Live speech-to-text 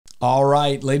All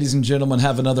right, ladies and gentlemen,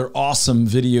 have another awesome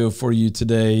video for you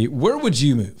today. Where would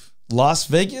you move? Las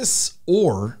Vegas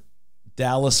or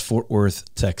Dallas-Fort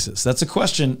Worth, Texas? That's a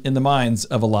question in the minds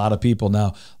of a lot of people.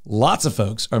 Now, lots of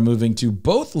folks are moving to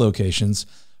both locations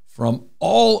from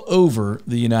all over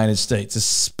the United States,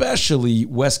 especially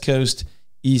West Coast,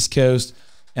 East Coast,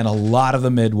 and a lot of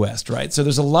the Midwest, right? So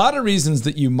there's a lot of reasons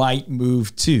that you might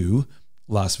move to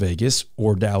Las Vegas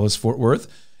or Dallas-Fort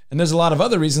Worth. And there's a lot of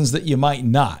other reasons that you might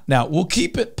not. Now, we'll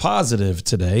keep it positive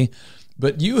today,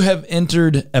 but you have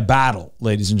entered a battle,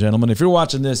 ladies and gentlemen. If you're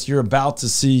watching this, you're about to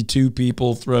see two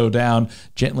people throw down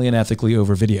gently and ethically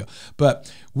over video. But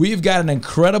we've got an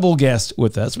incredible guest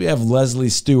with us. We have Leslie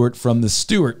Stewart from the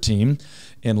Stewart team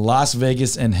in Las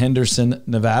Vegas and Henderson,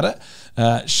 Nevada.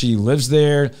 She lives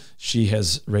there. She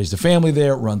has raised a family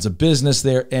there, runs a business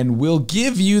there, and will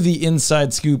give you the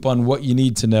inside scoop on what you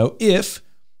need to know if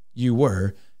you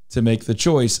were to make the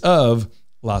choice of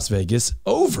Las Vegas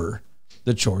over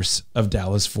the choice of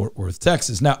Dallas-Fort Worth,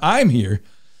 Texas. Now, I'm here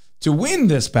to win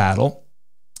this battle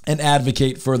and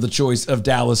advocate for the choice of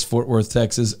Dallas-Fort Worth,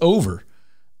 Texas over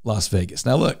Las Vegas.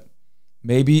 Now, look,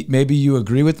 maybe you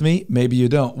agree with me, maybe you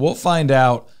don't. We'll find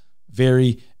out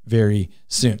very, very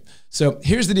soon. So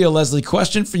here's the deal, Leslie.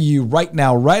 Question for you right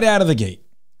now, right out of the gate.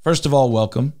 First of all,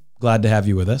 welcome. Glad to have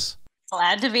you with us.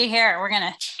 Glad to be here. We're going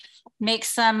to make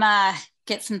some...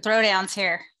 get some throwdowns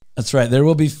here. That's right. There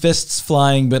will be fists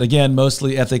flying, but again,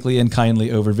 mostly ethically and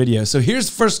kindly over video. So here's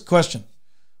the first question.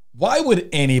 Why would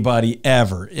anybody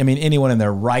ever, I mean, anyone in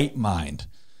their right mind,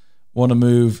 want to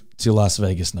move to Las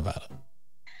Vegas, Nevada?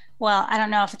 Well, I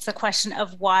don't know if it's a question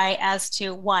of why as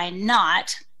to why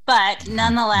not, but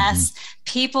nonetheless,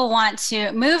 people want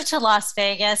to move to Las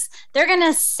Vegas. They're going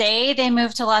to say they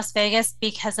moved to Las Vegas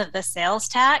because of the sales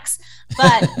tax,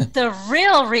 but the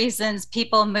real reasons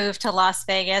people move to Las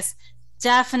Vegas,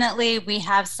 definitely we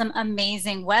have some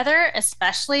amazing weather,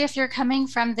 especially if you're coming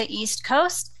from the East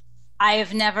Coast. I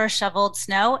have never shoveled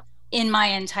snow in my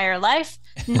entire life,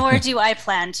 nor do I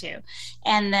plan to.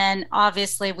 And then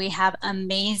obviously we have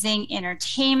amazing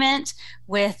entertainment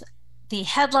with the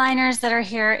headliners that are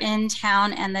here in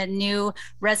town and the new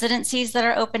residencies that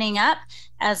are opening up,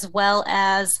 as well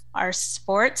as our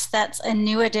sports. That's a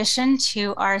new addition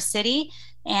to our city.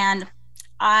 And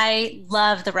I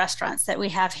love the restaurants that we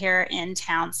have here in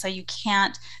town. So you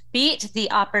can't beat the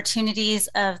opportunities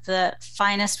of the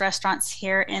finest restaurants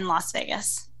here in Las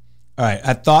Vegas. All right.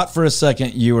 I thought for a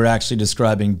second you were actually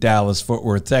describing Dallas-Fort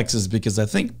Worth, Texas, because I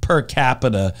think per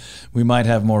capita, we might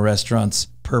have more restaurants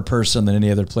per person than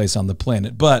any other place on the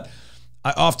planet. But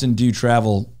I often do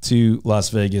travel to Las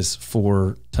Vegas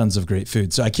for tons of great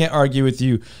food. So I can't argue with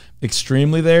you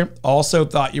extremely there. Also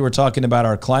thought you were talking about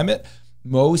our climate.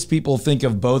 Most people think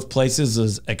of both places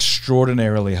as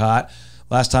extraordinarily hot.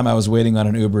 Last time I was waiting on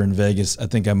an Uber in Vegas, I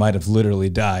think I might have literally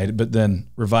died, but then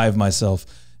revived myself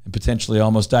and potentially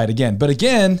almost died again. But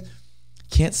again,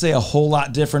 can't say a whole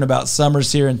lot different about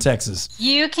summers here in Texas.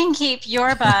 You can keep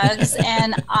your bugs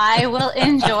and I will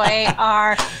enjoy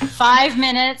our 5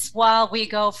 minutes while we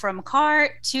go from car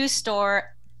to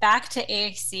store back to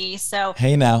AC. So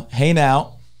hey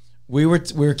now. We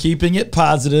were keeping it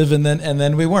positive and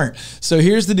then we weren't. So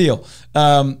here's the deal.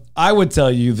 I would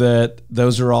tell you that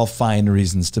those are all fine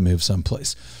reasons to move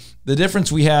someplace. The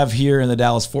difference we have here in the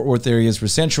Dallas-Fort Worth area is we're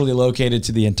centrally located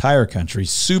to the entire country,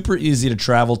 super easy to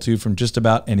travel to from just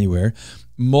about anywhere,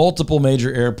 multiple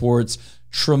major airports,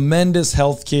 tremendous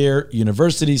healthcare,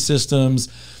 university systems,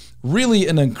 really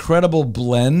an incredible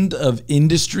blend of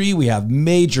industry. We have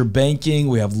major banking,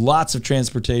 we have lots of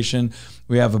transportation,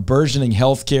 we have a burgeoning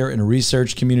healthcare and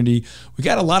research community. We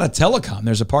got a lot of telecom.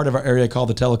 There's a part of our area called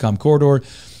the Telecom Corridor.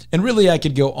 And really, I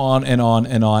could go on and on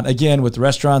and on. Again, with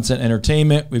restaurants and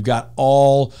entertainment, we've got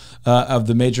all of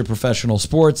the major professional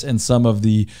sports and some of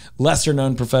the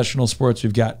lesser-known professional sports.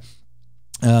 We've got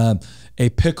a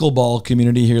pickleball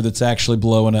community here that's actually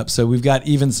blowing up. So we've got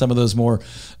even some of those more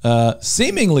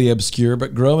seemingly obscure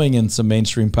but growing in some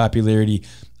mainstream popularity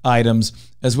items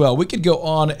as well. We could go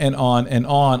on and on and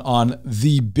on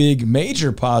the big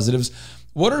major positives.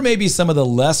 What are maybe some of the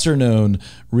lesser known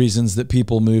reasons that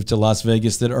people move to Las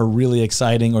Vegas that are really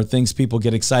exciting, or things people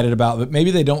get excited about, but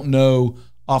maybe they don't know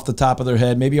off the top of their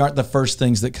head, maybe aren't the first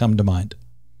things that come to mind?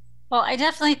 Well, I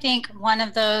definitely think one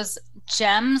of those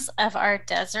gems of our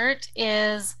desert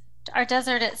is our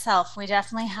desert itself. We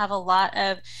definitely have a lot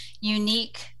of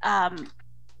unique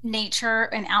nature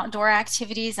and outdoor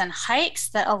activities and hikes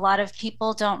that a lot of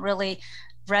people don't really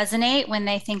resonate when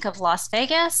they think of Las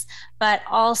Vegas, but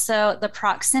also the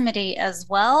proximity as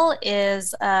well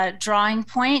is a drawing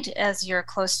point as you're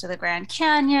close to the Grand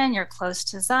Canyon, you're close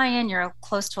to Zion, you're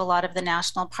close to a lot of the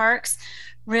national parks.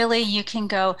 Really, you can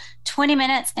go 20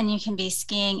 minutes and you can be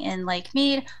skiing in Lake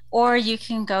Mead, or you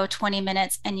can go 20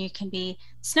 minutes and you can be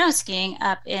snow skiing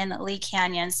up in Lee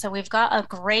Canyon. So we've got a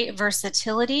great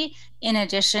versatility in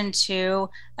addition to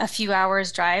a few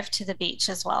hours drive to the beach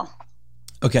as well.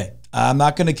 Okay, I'm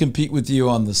not going to compete with you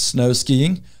on the snow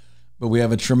skiing, but we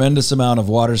have a tremendous amount of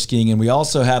water skiing, and we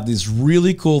also have these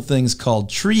really cool things called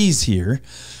trees here.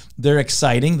 They're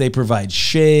exciting. They provide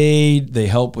shade. They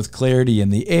help with clarity in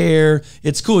the air.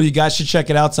 It's cool. You guys should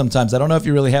check it out sometimes. I don't know if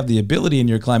you really have the ability in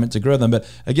your climate to grow them, but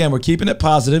again, we're keeping it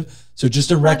positive. So just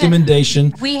a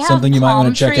recommendation, something you might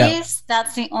want to check out.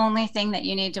 That's the only thing that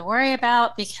you need to worry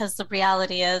about, because the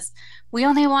reality is we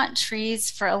only want trees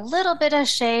for a little bit of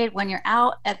shade when you're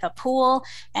out at the pool.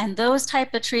 And those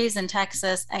type of trees in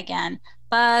Texas, again,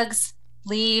 bugs,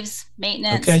 leaves,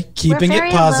 maintenance. Okay, keeping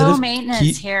it positive. Low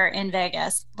maintenance here in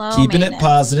Vegas. Keeping it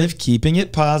positive, keeping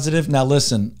it positive. Now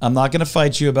listen, I'm not going to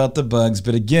fight you about the bugs,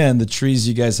 but again, the trees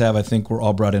you guys have, I think were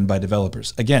all brought in by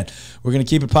developers. Again, we're going to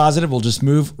keep it positive. We'll just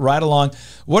move right along.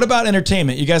 What about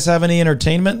entertainment? You guys have any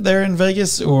entertainment there in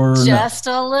Vegas, or just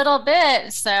a little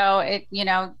bit? So it,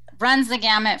 runs the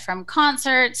gamut from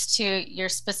concerts to your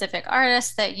specific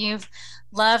artists that you've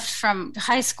loved from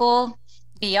high school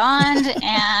beyond.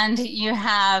 And you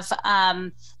have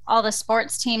all the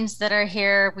sports teams that are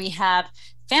here. We have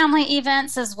family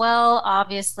events as well.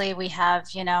 Obviously, we have,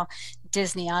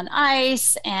 Disney on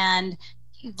Ice, and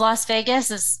Las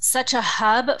Vegas is such a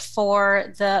hub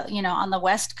for the, on the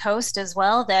West Coast as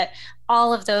well, that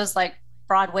all of those like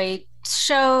Broadway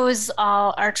shows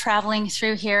all are traveling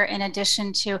through here, in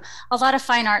addition to a lot of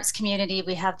fine arts community.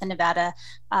 We have the Nevada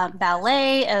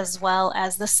Ballet, as well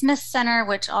as the Smith Center,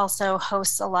 which also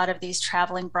hosts a lot of these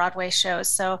traveling Broadway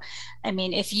shows. So, I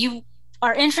mean, if you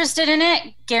are interested in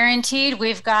it, guaranteed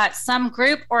we've got some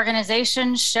group,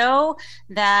 organization, show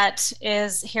that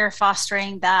is here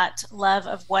fostering that love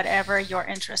of whatever your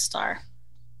interests are.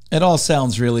 It all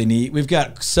sounds really neat. We've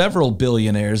got several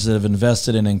billionaires that have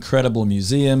invested in incredible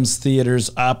museums,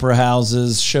 theaters, opera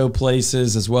houses, show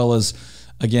places, as well as,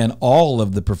 again, all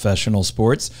of the professional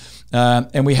sports.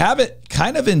 And we have it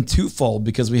kind of in twofold,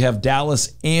 because we have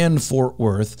Dallas and Fort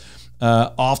Worth,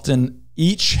 often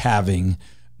each having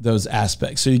those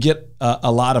aspects. So you get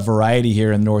a lot of variety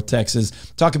here in North Texas.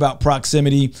 Talk about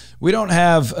proximity. We don't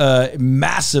have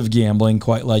massive gambling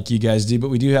quite like you guys do, but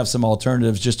we do have some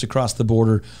alternatives just across the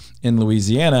border in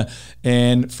Louisiana.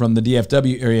 And from the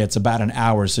DFW area, it's about an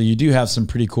hour. So you do have some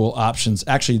pretty cool options.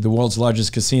 Actually, the world's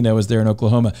largest casino is there in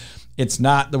Oklahoma. It's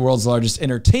not the world's largest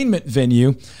entertainment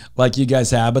venue like you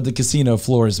guys have, but the casino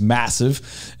floor is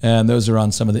massive. And those are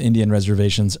on some of the Indian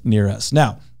reservations near us.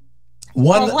 Now,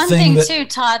 one thing too,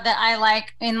 Todd, that I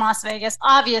like in Las Vegas,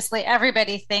 obviously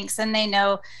everybody thinks and they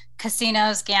know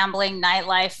casinos, gambling,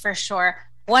 nightlife for sure.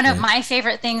 One of my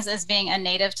favorite things as being a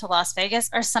native to Las Vegas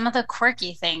are some of the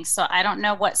quirky things. So I don't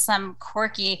know what some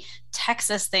quirky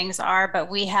Texas things are, but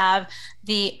we have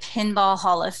the Pinball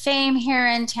Hall of Fame here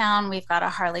in town. We've got a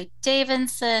Harley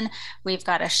Davidson. We've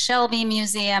got a Shelby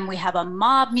Museum. We have a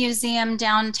mob museum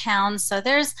downtown. So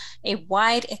there's a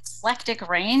wide, eclectic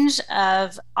range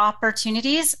of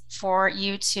opportunities for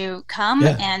you to come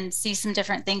and see some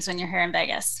different things when you're here in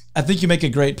Vegas. I think you make a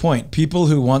great point. People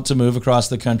who want to move across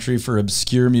the country for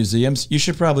obscure museums, you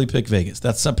should probably pick Vegas.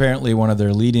 That's apparently one of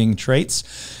their leading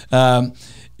traits.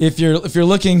 If you're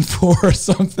looking for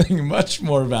something much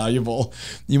more valuable,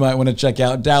 you might want to check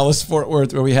out Dallas Fort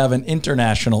Worth, where we have an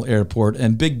international airport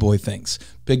and big boy things,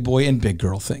 big boy and big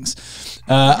girl things.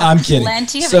 I'm kidding.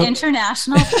 Plenty of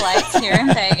international flights here in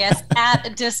Vegas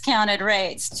at discounted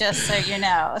rates, just so you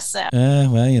know. So,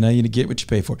 well, you get what you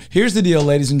pay for. Here's the deal,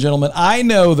 ladies and gentlemen. I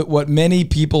know that what many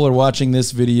people are watching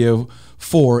this video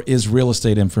for is real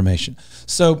estate information.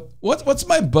 So what's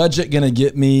my budget going to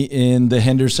get me in the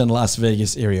Henderson, Las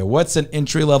Vegas area? What's an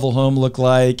entry-level home look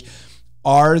like?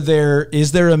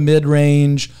 Is there a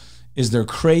mid-range? Is there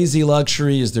crazy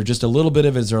luxury? Is there just a little bit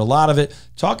of it? Is there a lot of it?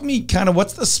 Talk to me kind of,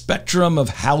 what's the spectrum of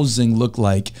housing look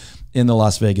like in the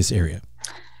Las Vegas area?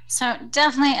 So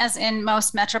definitely, as in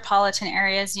most metropolitan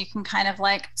areas, you can kind of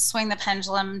like swing the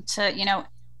pendulum to,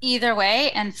 either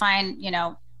way and find,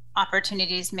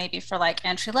 opportunities maybe for like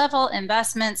entry level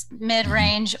investments,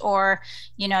 mid-range, or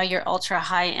your ultra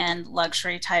high-end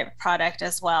luxury type product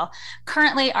as well.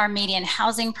 Currently our median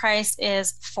housing price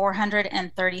is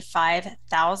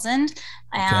 $435,000.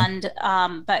 And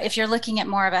but if you're looking at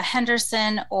more of a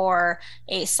Henderson or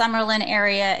a Summerlin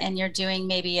area and you're doing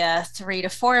maybe a 3 to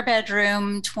 4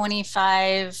 bedroom,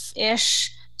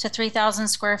 25-ish to 3,000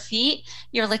 square feet,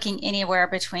 you're looking anywhere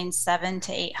between 700,000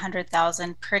 to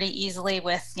 800,000 pretty easily,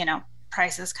 with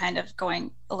prices kind of going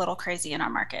a little crazy in our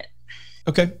market.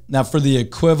 Okay, now for the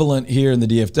equivalent here in the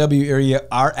DFW area,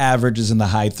 our average is in the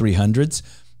high 300s.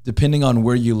 Depending on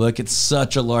where you look, it's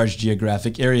such a large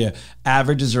geographic area.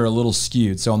 Averages are a little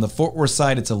skewed. So on the Fort Worth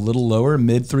side, it's a little lower,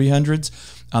 mid 300s.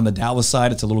 On the Dallas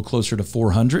side, it's a little closer to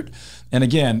 400. And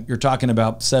again, you're talking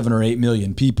about 7 or 8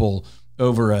 million people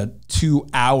over a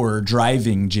 2-hour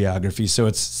driving geography. So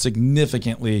it's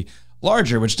significantly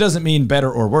larger, which doesn't mean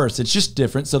better or worse. It's just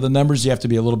different. So the numbers you have to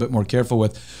be a little bit more careful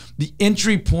with. The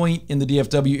entry point in the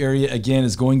DFW area, again,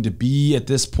 is going to be at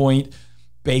this point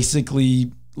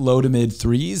basically low to mid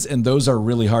 3s. And those are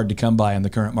really hard to come by in the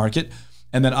current market.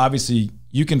 And then obviously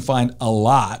you can find a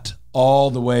lot all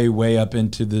the way up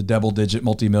into the double-digit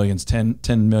multi-millions, 10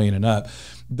 million and up.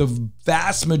 The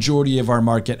vast majority of our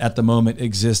market at the moment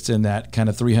exists in that kind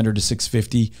of 300 to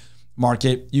 650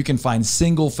 market. You can find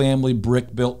single-family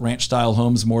brick-built ranch-style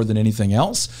homes more than anything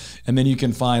else. And then you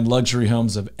can find luxury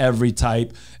homes of every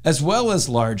type, as well as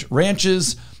large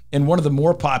ranches. And one of the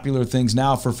more popular things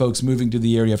now for folks moving to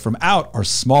the area from out are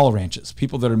small ranches.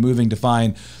 People that are moving to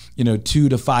find, 2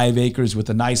 to 5 acres with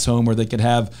a nice home where they could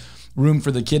have room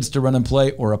for the kids to run and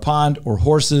play, or a pond, or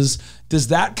horses. Does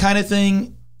that kind of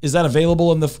thing, is that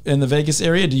available in the Vegas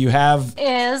area? Do you have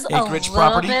acreage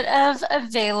property? A little bit of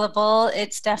available.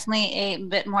 It's definitely a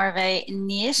bit more of a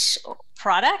niche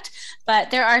product,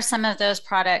 but there are some of those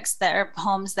products that are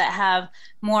homes that have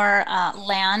more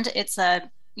land. It's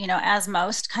as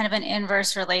most, kind of an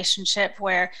inverse relationship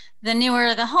where the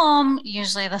newer the home,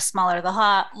 usually the smaller the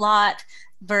lot,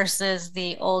 versus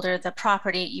the older the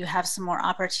property, you have some more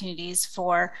opportunities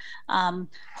for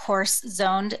horse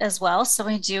zoned as well. So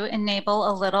we do enable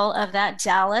a little of that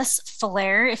Dallas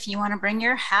flair. If you want to bring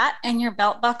your hat and your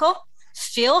belt buckle,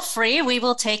 feel free. We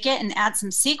will take it and add some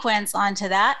sequins onto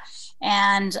that.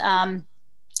 And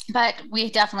but we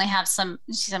definitely have some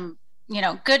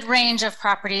good range of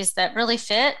properties that really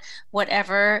fit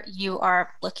whatever you are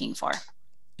looking for.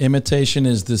 Imitation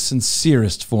is the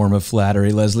sincerest form of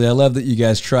flattery, Leslie. I love that you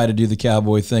guys try to do the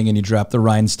cowboy thing and you drop the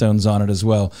rhinestones on it as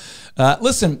well.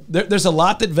 Listen, there's a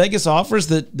lot that Vegas offers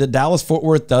that Dallas-Fort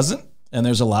Worth doesn't, and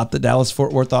there's a lot that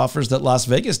Dallas-Fort Worth offers that Las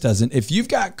Vegas doesn't. If you've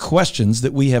got questions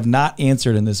that we have not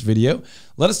answered in this video,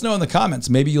 let us know in the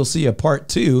comments. Maybe you'll see a part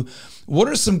 2. What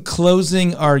are some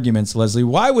closing arguments, Leslie?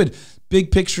 Why would big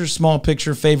picture, small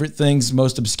picture, favorite things,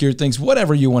 most obscure things,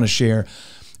 whatever you want to share,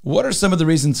 what are some of the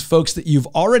reasons folks that you've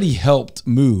already helped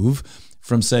move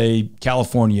from, say,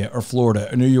 California or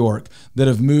Florida or New York that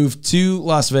have moved to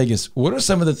Las Vegas, what are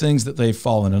some of the things that they've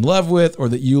fallen in love with, or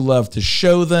that you love to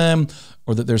show them,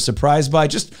 or that they're surprised by?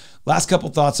 Just last couple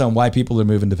thoughts on why people are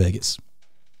moving to Vegas.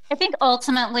 I think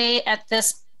ultimately at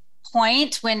this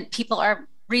point, when people are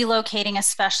relocating,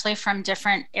 especially from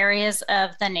different areas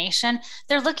of the nation,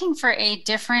 they're looking for a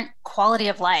different quality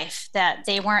of life that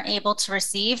they weren't able to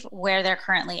receive where they're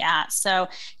currently at. So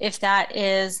if that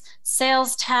is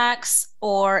sales tax,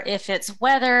 or if it's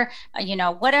weather,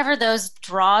 whatever those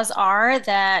draws are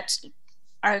that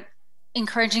are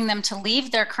encouraging them to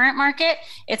leave their current market,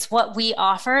 it's what we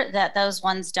offer that those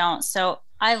ones don't. So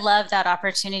I love that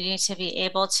opportunity to be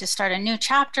able to start a new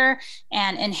chapter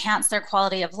and enhance their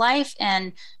quality of life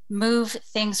and move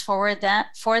things forward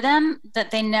for them that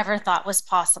they never thought was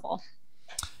possible.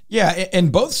 Yeah,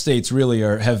 and both states really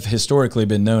have historically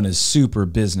been known as super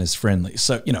business friendly.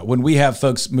 So, when we have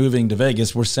folks moving to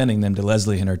Vegas, we're sending them to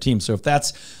Leslie and her team. So if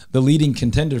that's the leading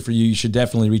contender for you, you should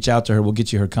definitely reach out to her. We'll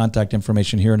get you her contact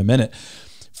information here in a minute.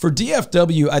 For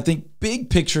DFW, I think big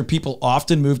picture, people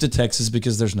often move to Texas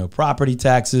because there's no property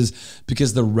taxes,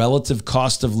 because the relative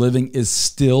cost of living is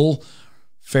still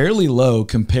fairly low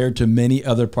compared to many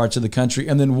other parts of the country.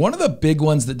 And then one of the big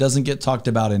ones that doesn't get talked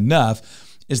about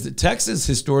enough is that Texas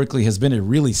historically has been a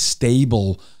really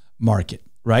stable market,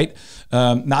 right?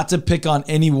 Not to pick on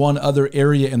any one other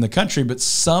area in the country, but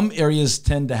some areas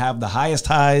tend to have the highest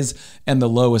highs and the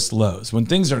lowest lows. When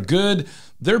things are good,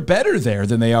 they're better there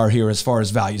than they are here as far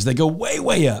as values. They go way,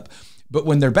 way up. But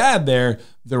when they're bad there,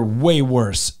 they're way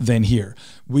worse than here.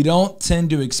 We don't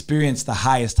tend to experience the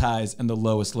highest highs and the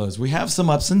lowest lows. We have some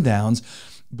ups and downs.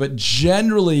 but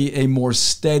generally a more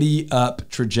steady up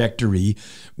trajectory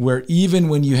where even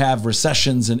when you have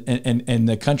recessions and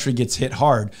the country gets hit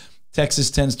hard,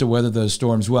 Texas tends to weather those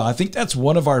storms well. I think that's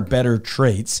one of our better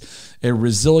traits, a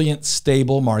resilient,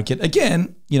 stable market.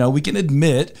 Again, we can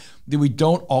admit that we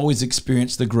don't always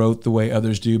experience the growth the way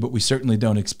others do, but we certainly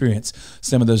don't experience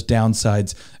some of those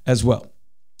downsides as well.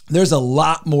 There's a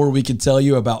lot more we could tell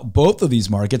you about both of these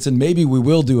markets, and maybe we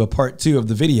will do a part 2 of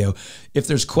the video. If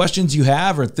there's questions you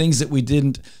have or things that we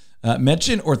didn't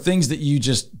mention or things that you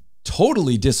just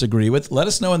totally disagree with, let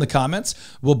us know in the comments.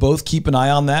 We'll both keep an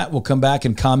eye on that. We'll come back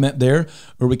and comment there,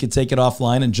 or we could take it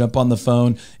offline and jump on the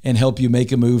phone and help you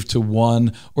make a move to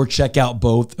one or check out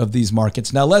both of these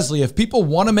markets. Now, Leslie, if people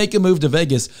want to make a move to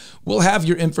Vegas, we'll have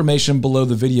your information below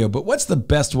the video, but what's the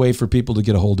best way for people to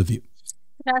get a hold of you?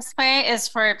 The best way is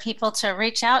for people to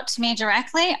reach out to me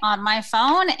directly on my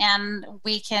phone, and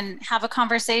we can have a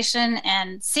conversation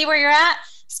and see where you're at,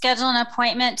 schedule an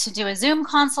appointment to do a Zoom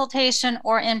consultation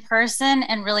or in person,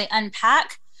 and really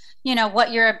unpack,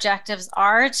 what your objectives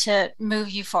are to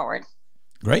move you forward.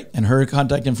 Great. And her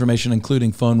contact information,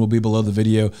 including phone, will be below the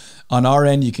video. On our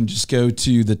end, you can just go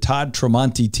to the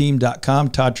ToddTremontiTeam.com,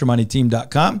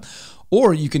 ToddTremontiTeam.com.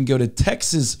 Or you can go to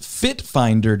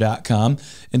TexasFitFinder.com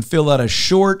and fill out a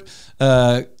short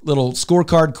little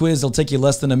scorecard quiz. It'll take you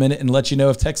less than a minute and let you know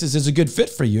if Texas is a good fit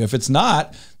for you. If it's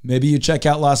not, maybe you check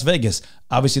out Las Vegas.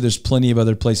 Obviously, there's plenty of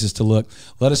other places to look.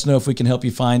 Let us know if we can help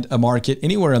you find a market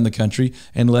anywhere in the country.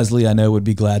 And Leslie, I know, would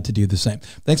be glad to do the same.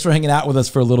 Thanks for hanging out with us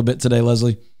for a little bit today,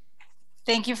 Leslie.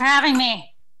 Thank you for having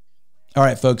me. All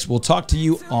right, folks, we'll talk to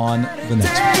you on the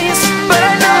next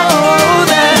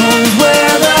one.